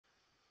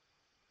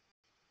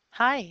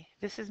Hi,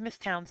 this is Miss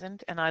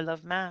Townsend, and I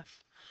love math.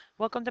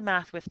 Welcome to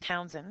Math with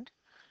Townsend.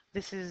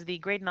 This is the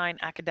Grade 9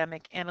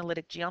 Academic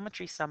Analytic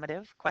Geometry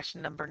Summative,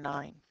 question number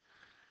 9.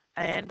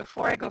 And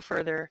before I go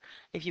further,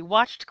 if you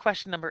watched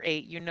question number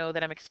 8, you know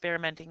that I'm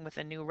experimenting with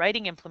a new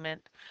writing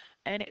implement,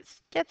 and it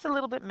gets a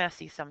little bit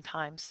messy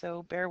sometimes,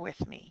 so bear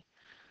with me.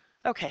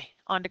 Okay,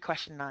 on to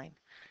question 9.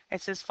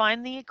 It says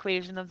find the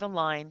equation of the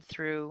line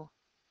through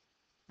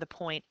the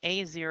point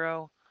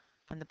A0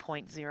 and the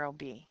point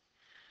 0B.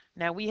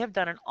 Now we have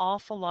done an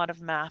awful lot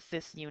of math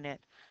this unit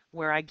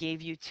where I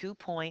gave you 2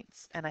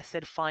 points and I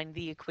said find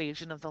the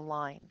equation of the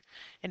line.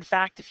 In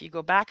fact, if you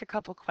go back a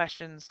couple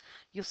questions,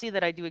 you'll see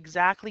that I do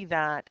exactly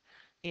that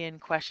in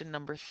question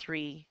number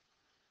 3.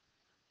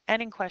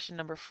 And in question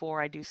number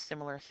 4, I do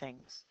similar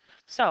things.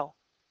 So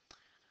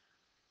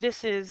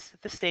this is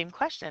the same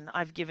question.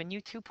 I've given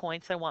you 2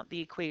 points. I want the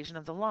equation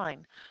of the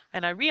line.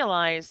 And I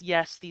realize,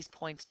 yes, these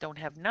points don't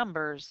have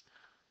numbers,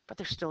 but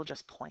they're still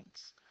just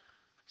points.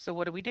 So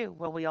what do?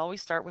 Well, we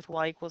always start with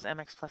y equals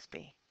mx plus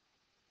b.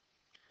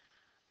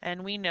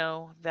 And we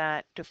know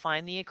that to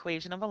find the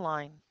equation of a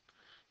line,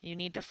 you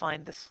need to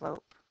find the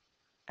slope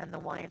and the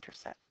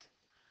y-intercept.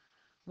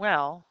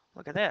 Well,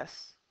 look at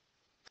this.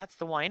 That's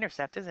the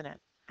y-intercept, isn't it?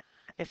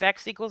 If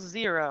x equals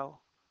 0,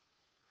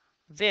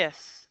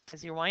 this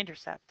is your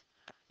y-intercept.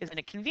 Isn't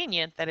it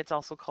convenient that it's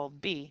also called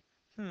b?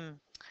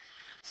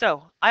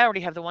 So I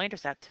already have the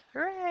y-intercept.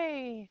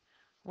 Hooray!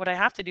 What I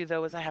have to do,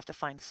 though, is I have to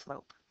find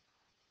slope.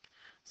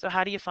 So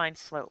how do you find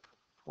slope?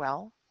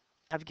 Well,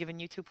 I've given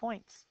you 2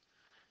 points.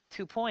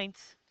 2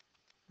 points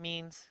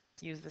means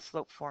use the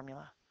slope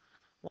formula.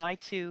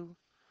 y2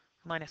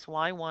 minus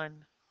y1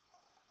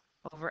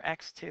 over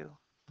x2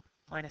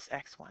 minus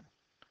x1.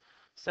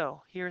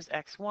 So here's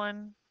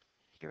x1,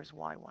 here's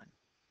y1.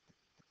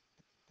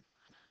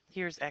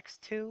 Here's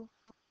x2,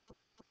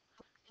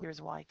 here's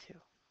y2.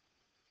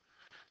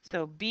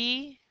 So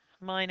b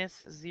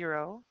minus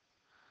 0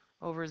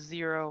 over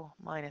 0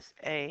 minus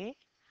a,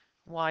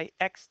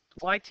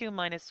 y2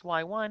 minus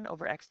y1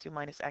 over x2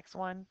 minus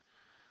x1.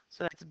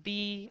 So that's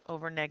b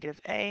over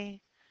negative a,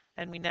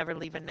 and we never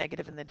leave a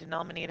negative in the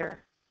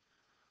denominator.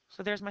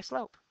 So there's my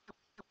slope.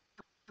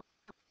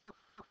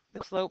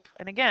 The slope,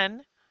 and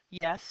again,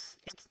 yes,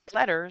 it's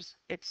letters,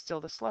 it's still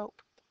the slope.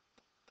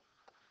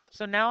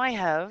 So now I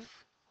have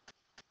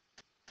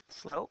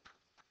slope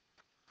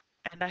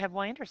and I have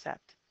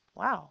y-intercept.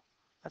 Wow,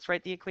 let's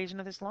write the equation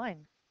of this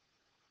line.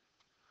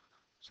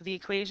 So the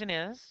equation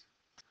is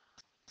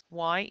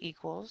y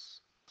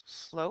equals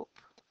slope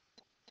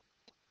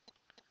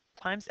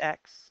times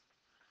x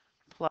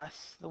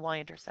plus the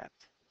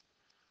y-intercept.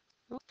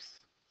 Oops,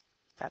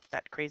 that's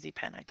that crazy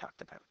pen I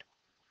talked about.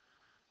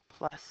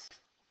 Plus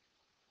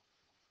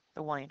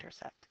the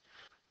y-intercept.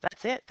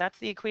 That's it. That's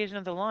the equation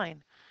of the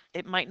line.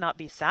 It might not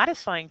be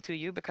satisfying to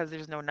you because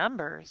there's no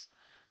numbers,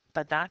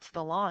 but that's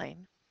the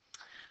line.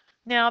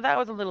 Now that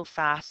was a little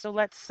fast, so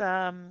let's,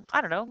 I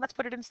don't know, let's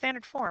put it in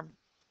standard form.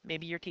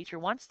 Maybe your teacher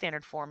wants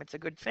standard form. It's a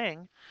good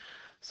thing.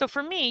 So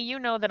for me, you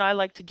know that I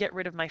like to get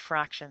rid of my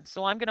fractions.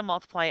 So I'm going to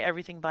multiply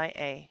everything by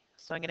a.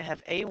 So I'm going to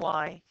have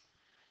ay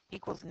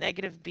equals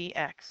negative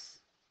bx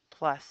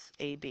plus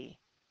ab.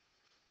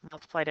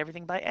 Multiplied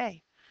everything by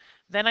a.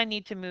 Then I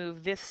need to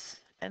move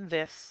this and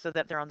this so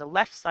that they're on the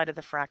left side of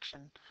the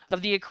fraction,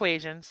 of the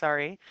equation,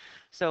 sorry.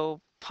 So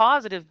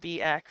positive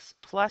bx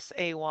plus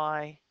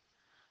ay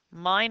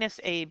minus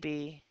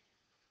ab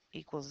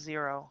equals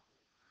 0.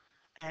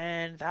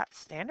 And that's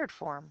standard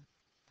form.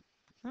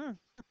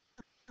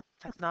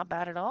 That's not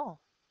bad at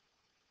all.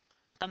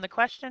 On the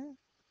question,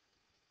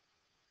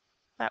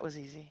 that was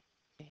easy.